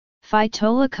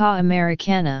Phytolacca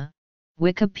americana,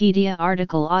 Wikipedia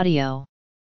article audio.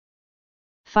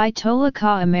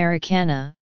 Phytolacca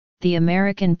americana, the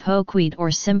American pokeweed or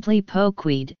simply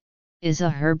pokeweed, is a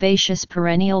herbaceous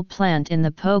perennial plant in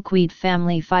the pokeweed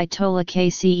family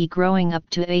Phytolaccaceae growing up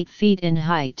to 8 feet in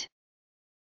height.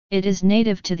 It is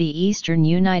native to the eastern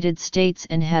United States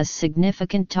and has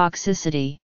significant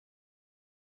toxicity.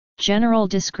 General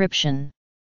description: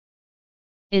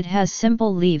 it has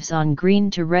simple leaves on green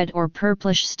to red or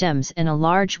purplish stems and a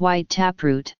large white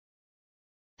taproot.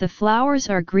 The flowers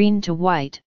are green to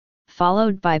white,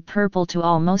 followed by purple to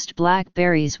almost black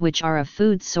berries, which are a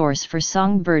food source for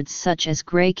songbirds such as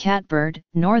gray catbird,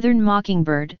 northern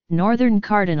mockingbird, northern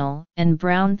cardinal, and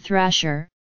brown thrasher,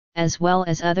 as well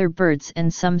as other birds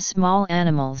and some small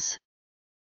animals.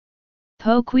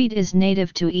 Pokeweed is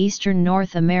native to eastern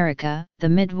North America, the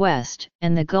Midwest,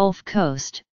 and the Gulf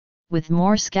Coast, with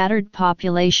more scattered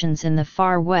populations in the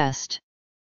far west.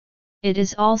 It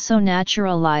is also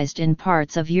naturalized in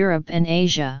parts of Europe and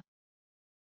Asia.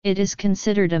 It is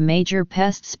considered a major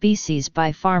pest species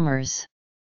by farmers.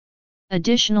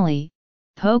 Additionally,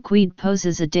 pokeweed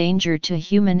poses a danger to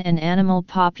human and animal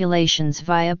populations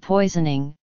via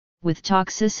poisoning, with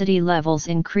toxicity levels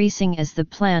increasing as the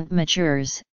plant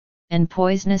matures, and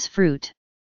poisonous fruit.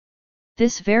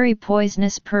 This very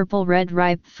poisonous purple-red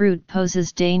ripe fruit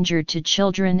poses danger to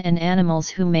children and animals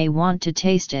who may want to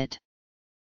taste it.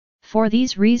 For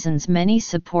these reasons, many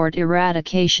support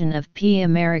eradication of P.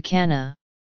 americana.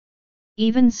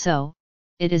 Even so,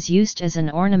 it is used as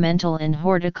an ornamental in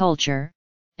horticulture,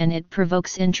 and it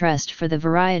provokes interest for the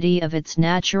variety of its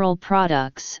natural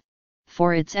products,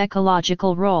 for its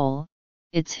ecological role,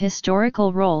 its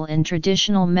historical role in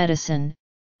traditional medicine,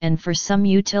 and for some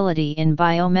utility in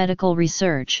biomedical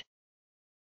research.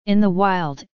 In the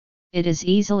wild, it is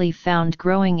easily found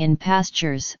growing in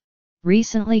pastures,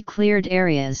 recently cleared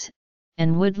areas,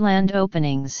 and woodland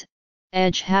openings,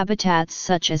 edge habitats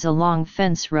such as along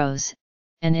fence rows,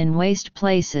 and in waste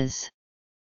places.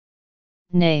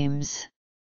 Names: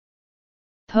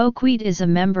 pokeweed is a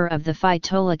member of the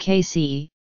Phytolaccaceae,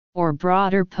 or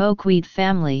broader pokeweed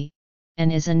family,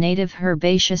 and is a native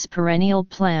herbaceous perennial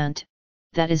plant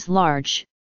that is large,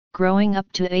 growing up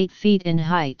to 8 feet in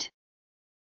height.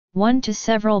 1 to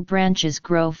several branches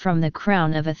grow from the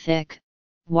crown of a thick,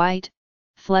 white,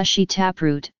 fleshy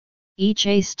taproot, each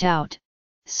a stout,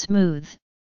 smooth,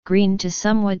 green to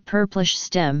somewhat purplish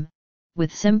stem,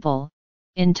 with simple,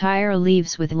 entire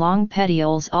leaves with long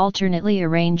petioles alternately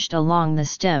arranged along the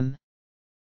stem.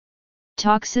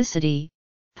 Toxicity,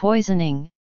 poisoning,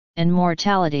 and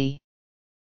mortality.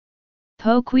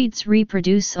 Pokeweeds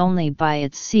reproduce only by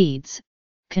its seeds,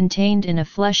 contained in a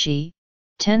fleshy,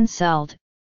 10-celled,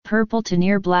 purple to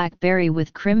near black berry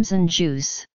with crimson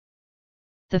juice.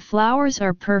 The flowers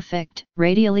are perfect,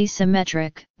 radially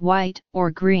symmetric, white or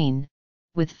green,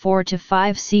 with 4 to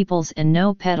 5 sepals and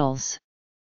no petals.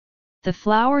 The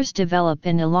flowers develop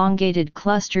in elongated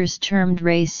clusters termed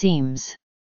racemes.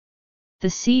 The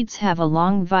seeds have a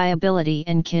long viability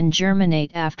and can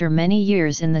germinate after many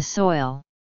years in the soil.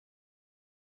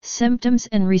 Symptoms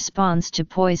and response to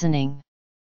poisoning.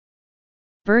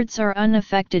 Birds are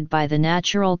unaffected by the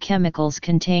natural chemicals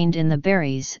contained in the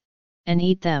berries, and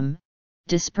eat them,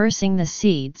 dispersing the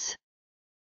seeds.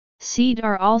 Seed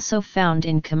are also found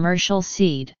in commercial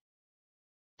seed.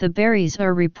 The berries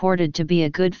are reported to be a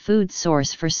good food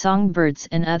source for songbirds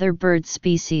and other bird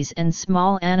species and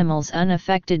small animals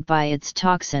unaffected by its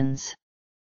toxins.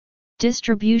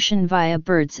 Distribution via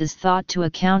birds is thought to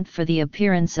account for the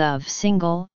appearance of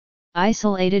single,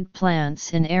 isolated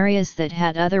plants in areas that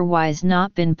had otherwise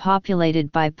not been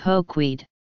populated by pokeweed.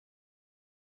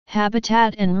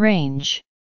 Habitat and range.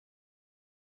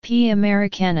 P.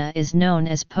 americana is known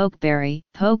as pokeberry,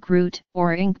 pokeroot,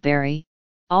 or inkberry,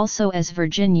 also as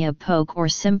Virginia poke or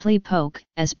simply poke,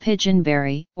 as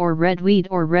pigeonberry, or redweed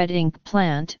or red ink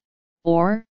plant,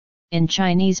 or, in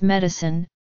Chinese medicine,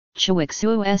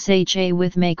 Chuixu sha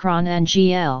with macron and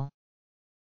gl.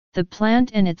 The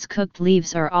plant and its cooked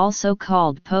leaves are also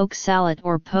called poke salad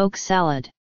or poke salad.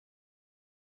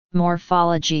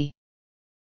 Morphology.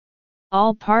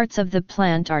 All parts of the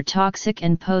plant are toxic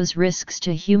and pose risks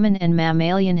to human and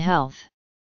mammalian health.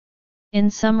 In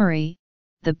summary,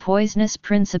 the poisonous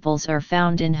principles are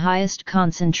found in highest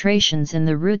concentrations in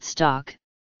the rootstock,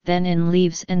 then in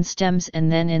leaves and stems, and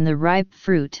then in the ripe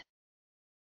fruit.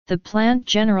 The plant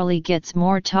generally gets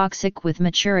more toxic with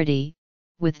maturity,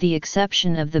 with the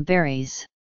exception of the berries.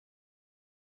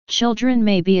 Children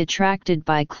may be attracted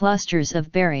by clusters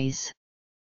of berries.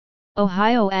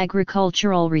 Ohio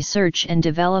Agricultural Research and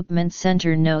Development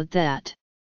Center note that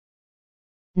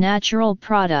Natural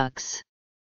products.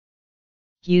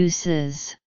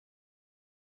 Uses.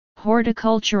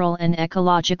 Horticultural and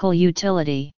ecological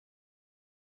utility.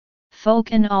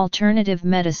 Folk and alternative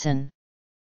medicine.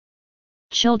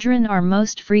 Children are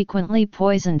most frequently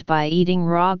poisoned by eating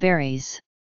raw berries.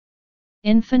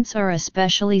 Infants are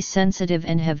especially sensitive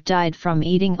and have died from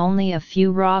eating only a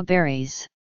few raw berries.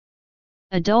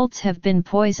 Adults have been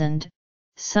poisoned,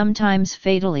 sometimes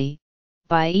fatally,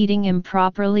 by eating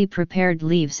improperly prepared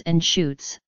leaves and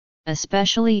shoots,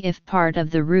 especially if part of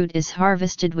the root is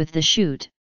harvested with the shoot,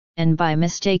 and by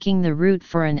mistaking the root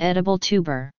for an edible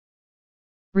tuber.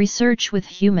 Research with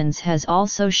humans has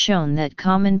also shown that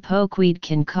common pokeweed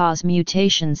can cause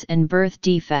mutations and birth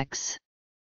defects.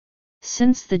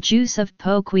 Since the juice of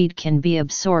pokeweed can be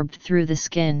absorbed through the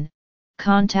skin,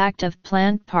 contact of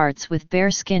plant parts with bare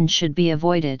skin should be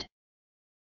avoided.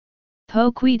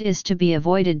 Pokeweed is to be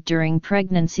avoided during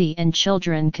pregnancy, and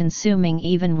children consuming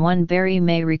even one berry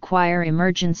may require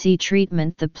emergency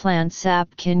treatment. The plant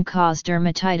sap can cause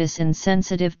dermatitis in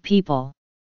sensitive people.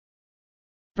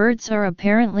 Birds are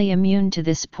apparently immune to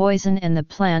this poison, and the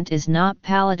plant is not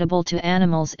palatable to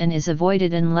animals and is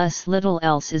avoided unless little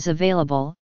else is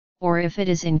available, or if it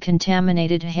is in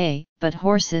contaminated hay, but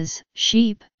horses,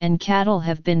 sheep, and cattle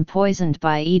have been poisoned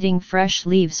by eating fresh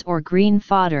leaves or green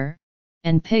fodder,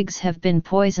 and pigs have been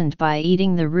poisoned by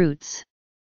eating the roots.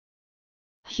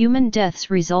 Human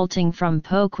deaths resulting from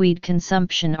pokeweed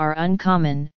consumption are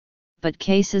uncommon, but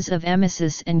cases of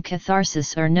emesis and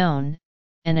catharsis are known,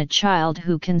 and a child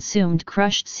who consumed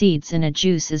crushed seeds in a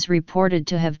juice is reported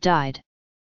to have died.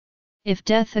 If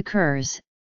death occurs,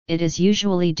 it is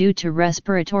usually due to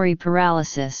respiratory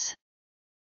paralysis.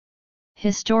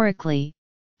 Historically,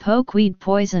 pokeweed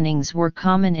poisonings were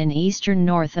common in eastern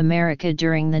North America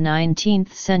during the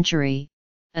 19th century,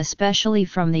 especially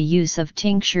from the use of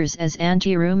tinctures as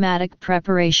anti-rheumatic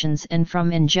preparations and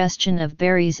from ingestion of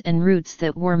berries and roots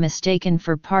that were mistaken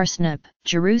for parsnip,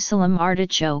 Jerusalem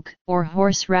artichoke, or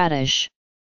horseradish.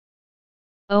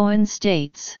 Owen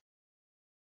states,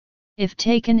 if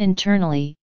taken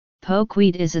internally,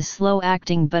 pokeweed is a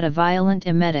slow-acting but a violent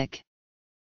emetic.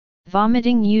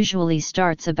 Vomiting usually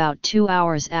starts about 2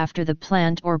 hours after the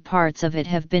plant or parts of it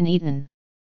have been eaten.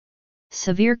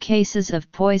 Severe cases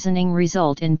of poisoning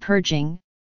result in purging,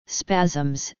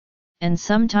 spasms, and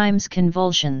sometimes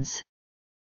convulsions.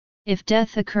 If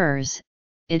death occurs,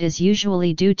 it is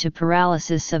usually due to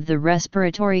paralysis of the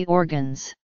respiratory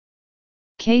organs.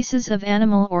 Cases of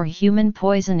animal or human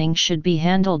poisoning should be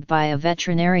handled by a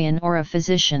veterinarian or a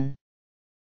physician.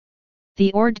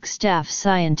 The ORG staff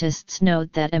scientists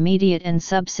note that immediate and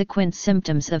subsequent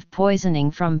symptoms of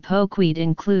poisoning from pokeweed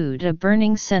include a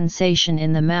burning sensation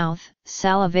in the mouth,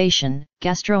 salivation,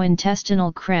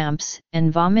 gastrointestinal cramps,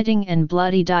 and vomiting and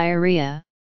bloody diarrhea,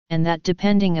 and that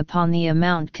depending upon the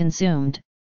amount consumed,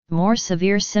 more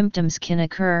severe symptoms can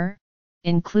occur,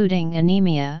 including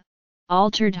anemia,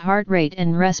 altered heart rate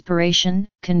and respiration,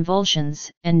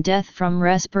 convulsions, and death from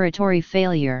respiratory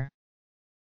failure.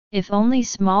 If only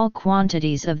small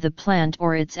quantities of the plant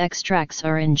or its extracts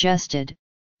are ingested,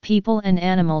 people and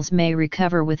animals may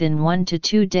recover within 1 to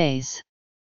 2 days.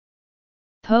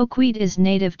 Pokeweed is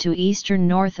native to eastern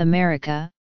North America,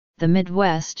 the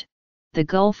Midwest, the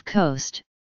Gulf Coast,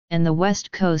 and the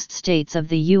West Coast states of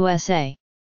the USA.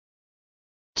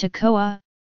 Toccoa,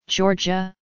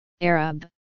 Georgia, Arab,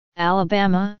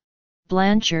 Alabama,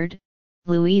 Blanchard,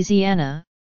 Louisiana,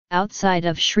 outside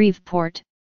of Shreveport,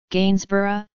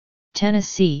 Gainsborough,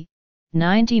 Tennessee,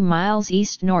 90 miles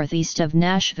east-northeast of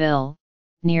Nashville,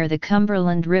 near the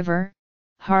Cumberland River,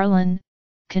 Harlan,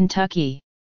 Kentucky.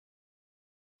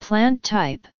 Plant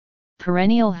type: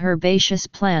 perennial herbaceous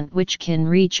plant which can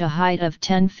reach a height of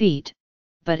 10 feet,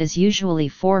 but is usually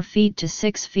 4 feet to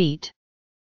 6 feet.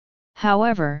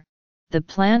 However, the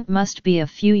plant must be a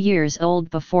few years old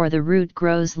before the root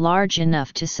grows large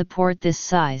enough to support this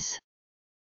size.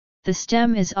 The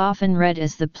stem is often red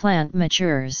as the plant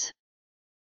matures.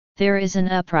 There is an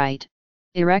upright,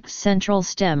 erect central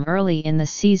stem early in the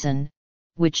season,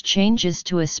 which changes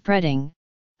to a spreading,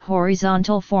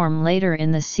 horizontal form later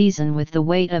in the season with the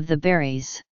weight of the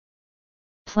berries.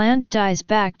 Plant dies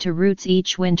back to roots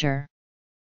each winter.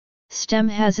 Stem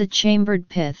has a chambered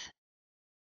pith.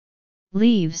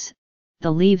 Leaves: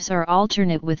 the leaves are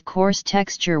alternate with coarse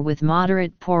texture with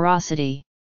moderate porosity.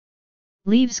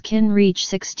 Leaves can reach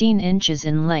 16 inches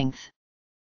in length.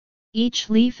 Each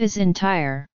leaf is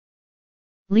entire.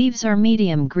 Leaves are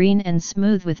medium green and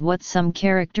smooth with what some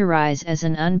characterize as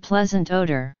an unpleasant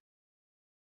odor.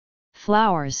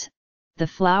 Flowers: the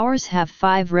flowers have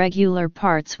 5 regular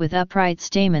parts with upright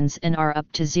stamens and are up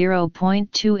to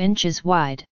 0.2 inches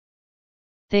wide.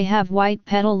 They have white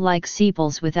petal-like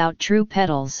sepals without true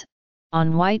petals,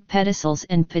 on white pedicels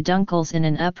and peduncles in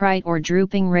an upright or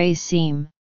drooping raceme,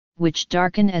 which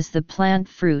darken as the plant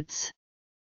fruits.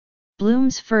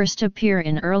 Blooms first appear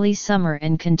in early summer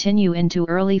and continue into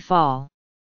early fall.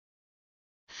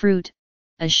 Fruit: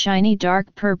 a shiny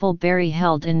dark purple berry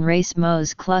held in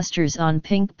racemose clusters on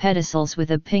pink pedicels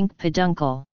with a pink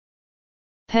peduncle.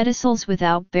 Pedicels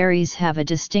without berries have a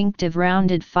distinctive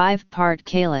rounded 5-part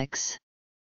calyx.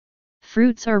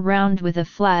 Fruits are round with a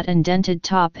flat and dented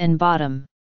top and bottom.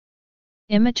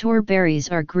 Immature berries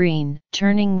are green,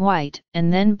 turning white,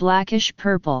 and then blackish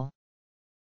purple.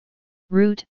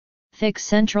 Root: thick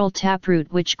central taproot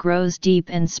which grows deep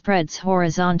and spreads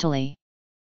horizontally.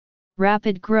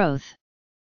 Rapid growth.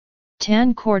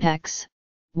 Tan cortex,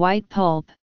 white pulp,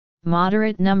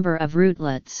 moderate number of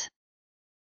rootlets.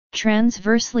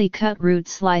 Transversely cut root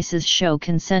slices show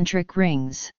concentric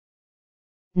rings.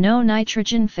 No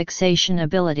nitrogen fixation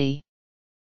ability.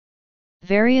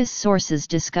 Various sources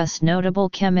discuss notable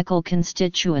chemical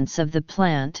constituents of the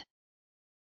plant.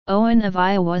 Owen of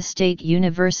Iowa State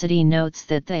University notes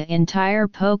that the entire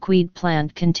pokeweed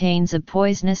plant contains a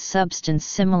poisonous substance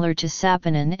similar to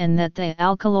saponin and that the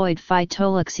alkaloid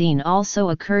phytolacca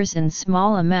also occurs in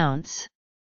small amounts.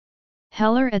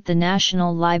 Heller at the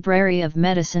National Library of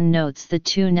Medicine notes the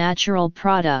two natural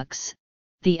products,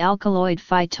 the alkaloid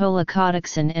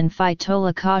phytolaccotoxin and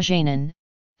phytolaccagenin,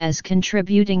 as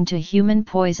contributing to human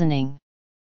poisoning.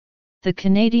 The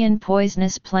Canadian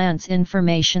Poisonous Plants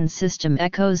Information System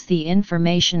echoes the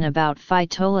information about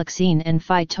phytolaccaine and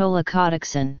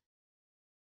phytolaccotoxin.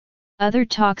 Other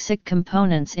toxic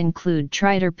components include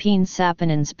triterpene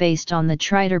saponins based on the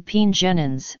triterpene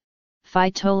genins,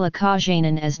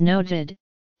 phytolaccagenin as noted,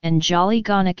 and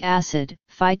joligonic acid,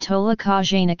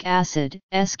 phytolaccagenic acid,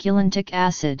 esculentic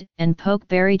acid, and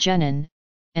pokeberrygenin,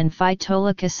 and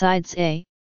phytolacacides A,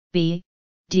 B,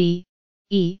 D,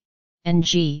 E, and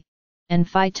G, and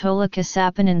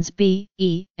phytolaccasaponins B,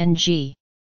 E, and G.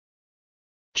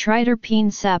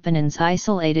 Triterpene saponins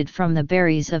isolated from the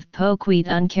berries of pokeweed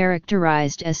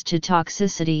uncharacterized as to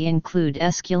toxicity include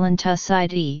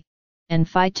esculenticide E, and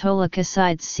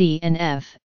phytolacacides C and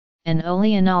F, and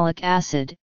oleanolic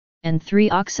acid, and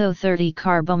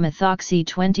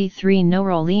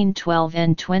 3-oxo-30-carbomethoxy-23-norolene 12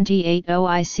 and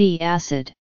 28-OIC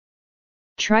acid.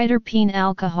 Triterpene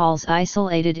alcohols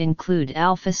isolated include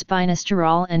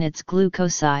alpha-spinosterol and its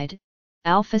glucoside,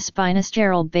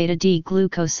 alpha-spinosterol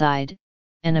beta-D-glucoside,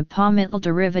 and a palmityl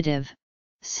derivative,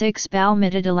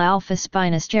 6-palmitidyl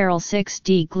alpha-spinosterol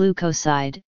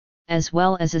 6-D-glucoside, as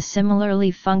well as a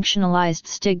similarly functionalized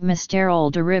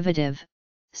stigmasterol derivative,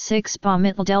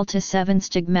 6-palmityl delta-7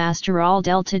 stigmasterol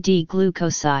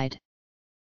delta-D-glucoside.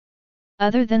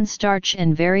 Other than starch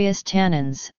and various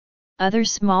tannins, other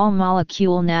small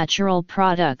molecule natural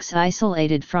products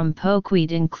isolated from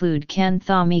pokeweed include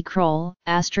canthomekrol,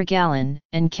 astragalin,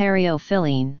 and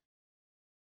caryophyllene.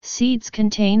 Seeds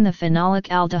contain the phenolic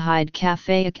aldehyde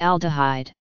caffeic aldehyde.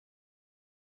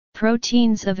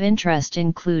 Proteins of interest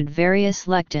include various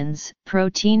lectins,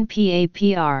 protein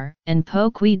PAPR, and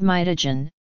pokeweed mitogen,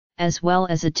 as well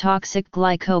as a toxic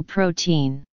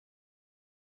glycoprotein.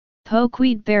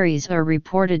 Pokeweed berries are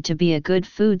reported to be a good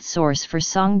food source for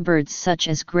songbirds such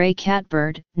as gray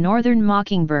catbird, northern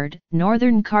mockingbird,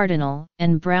 northern cardinal,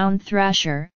 and brown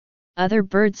thrasher, other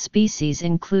bird species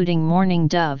including mourning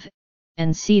dove,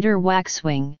 and cedar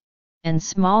waxwing, and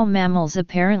small mammals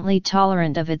apparently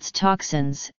tolerant of its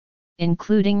toxins,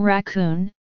 including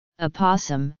raccoon,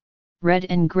 opossum, red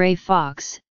and gray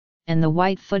fox, and the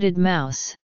white-footed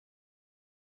mouse.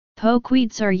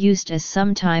 Pokeweeds are used as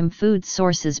sometime food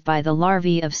sources by the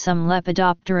larvae of some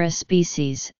Lepidoptera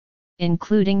species,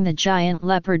 including the giant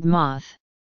leopard moth.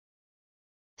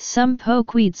 Some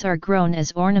pokeweeds are grown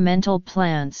as ornamental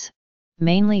plants,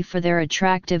 mainly for their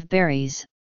attractive berries.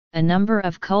 A number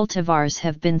of cultivars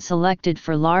have been selected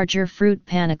for larger fruit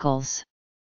panicles.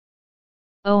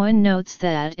 Owen notes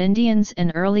that Indians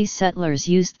and early settlers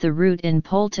used the root in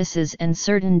poultices and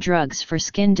certain drugs for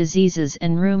skin diseases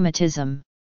and rheumatism.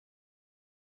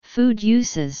 Food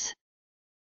uses.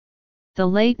 The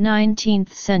late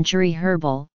 19th century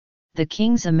herbal, the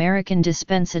King's American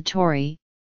Dispensatory,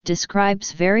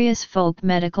 describes various folk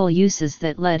medical uses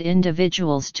that led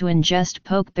individuals to ingest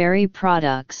pokeberry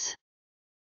products.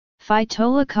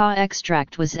 Phytolacca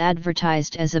extract was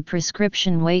advertised as a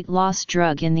prescription weight loss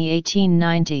drug in the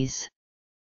 1890s.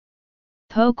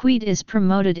 Pokeweed is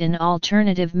promoted in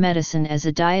alternative medicine as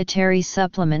a dietary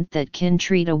supplement that can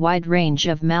treat a wide range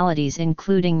of maladies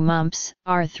including mumps,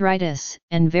 arthritis,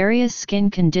 and various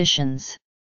skin conditions.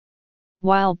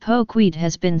 While pokeweed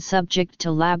has been subject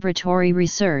to laboratory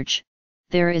research,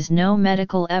 there is no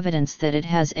medical evidence that it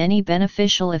has any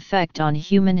beneficial effect on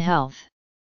human health.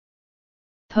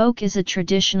 Poke is a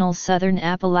traditional southern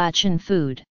Appalachian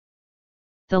food.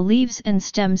 The leaves and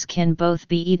stems can both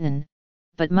be eaten,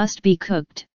 but must be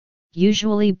cooked,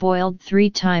 usually boiled 3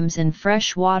 times in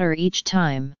fresh water each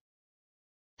time.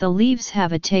 The leaves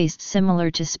have a taste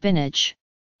similar to spinach,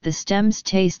 the stems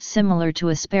taste similar to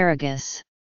asparagus.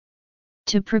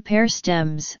 To prepare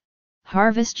stems,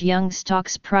 harvest young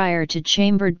stalks prior to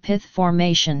chambered pith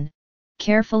formation,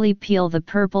 carefully peel the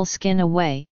purple skin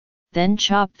away, then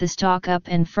chop the stalk up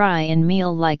and fry in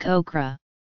meal like okra.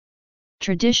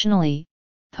 Traditionally,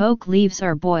 poke leaves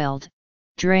are boiled,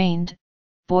 drained,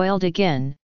 boiled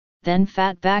again, then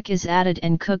fat back is added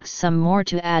and cooked some more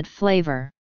to add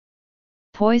flavor.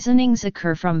 Poisonings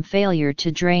occur from failure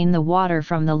to drain the water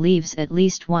from the leaves at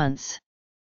least once.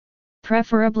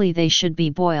 Preferably they should be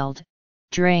boiled,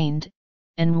 drained,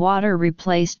 and water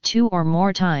replaced 2 or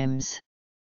more times.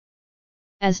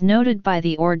 As noted by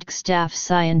the ORG staff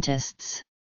scientists,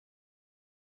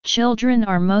 children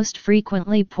are most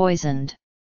frequently poisoned.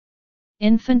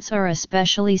 Infants are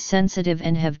especially sensitive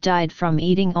and have died from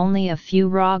eating only a few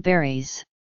raw berries.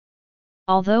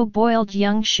 Although boiled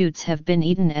young shoots have been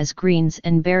eaten as greens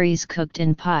and berries cooked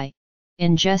in pie,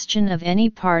 ingestion of any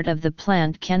part of the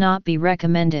plant cannot be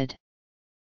recommended.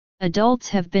 Adults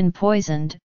have been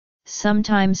poisoned,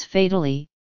 sometimes fatally,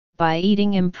 by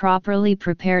eating improperly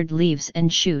prepared leaves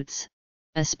and shoots,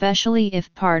 especially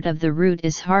if part of the root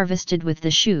is harvested with the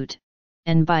shoot,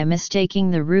 and by mistaking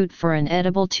the root for an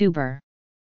edible tuber.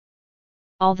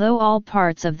 Although all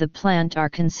parts of the plant are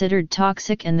considered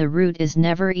toxic and the root is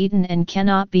never eaten and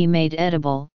cannot be made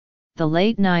edible, the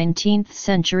late 19th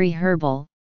century herbal,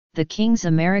 the King's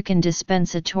American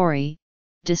Dispensatory,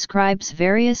 describes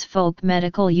various folk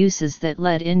medical uses that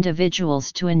led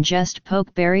individuals to ingest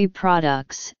pokeberry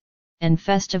products, and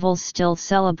festivals still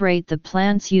celebrate the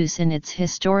plant's use in its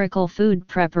historical food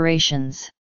preparations.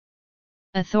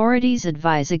 Authorities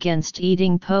advise against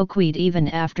eating pokeweed even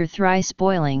after thrice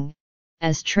boiling,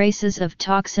 as traces of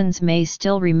toxins may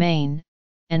still remain,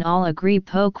 and all agree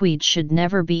pokeweed should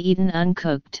never be eaten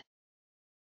uncooked.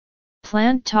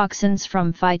 Plant toxins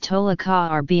from Phytolacca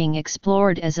are being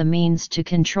explored as a means to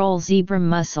control zebra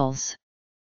mussels.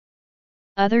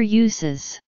 Other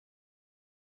uses.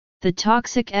 The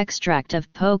toxic extract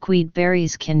of pokeweed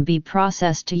berries can be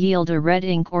processed to yield a red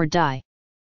ink or dye.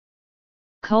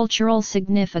 Cultural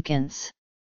significance.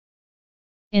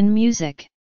 In music.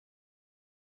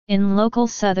 In local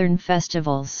southern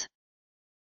festivals.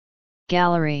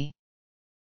 Gallery.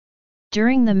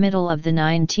 During the middle of the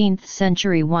 19th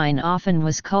century, wine often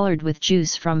was colored with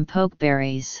juice from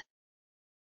pokeberries.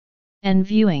 And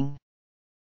viewing.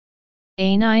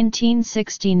 A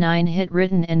 1969 hit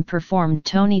written and performed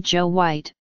Tony Joe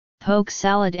White, Poke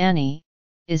Salad Annie,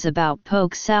 is about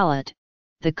poke salad,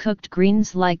 the cooked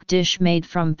greens-like dish made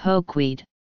from pokeweed.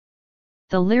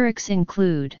 The lyrics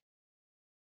include: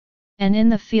 "And in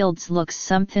the fields looks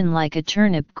something like a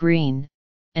turnip green,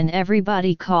 and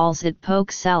everybody calls it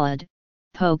poke salad,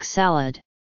 poke salad."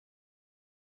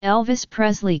 Elvis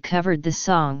Presley covered the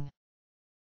song.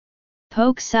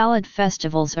 Poke salad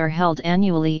festivals are held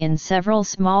annually in several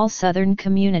small southern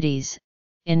communities,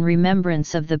 in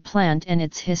remembrance of the plant and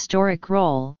its historic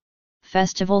role.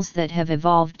 Festivals that have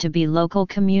evolved to be local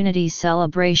community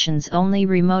celebrations only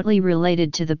remotely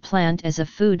related to the plant as a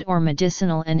food or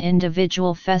medicinal, and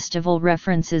individual festival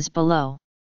references below.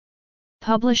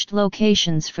 Published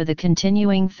locations for the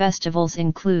continuing festivals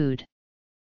include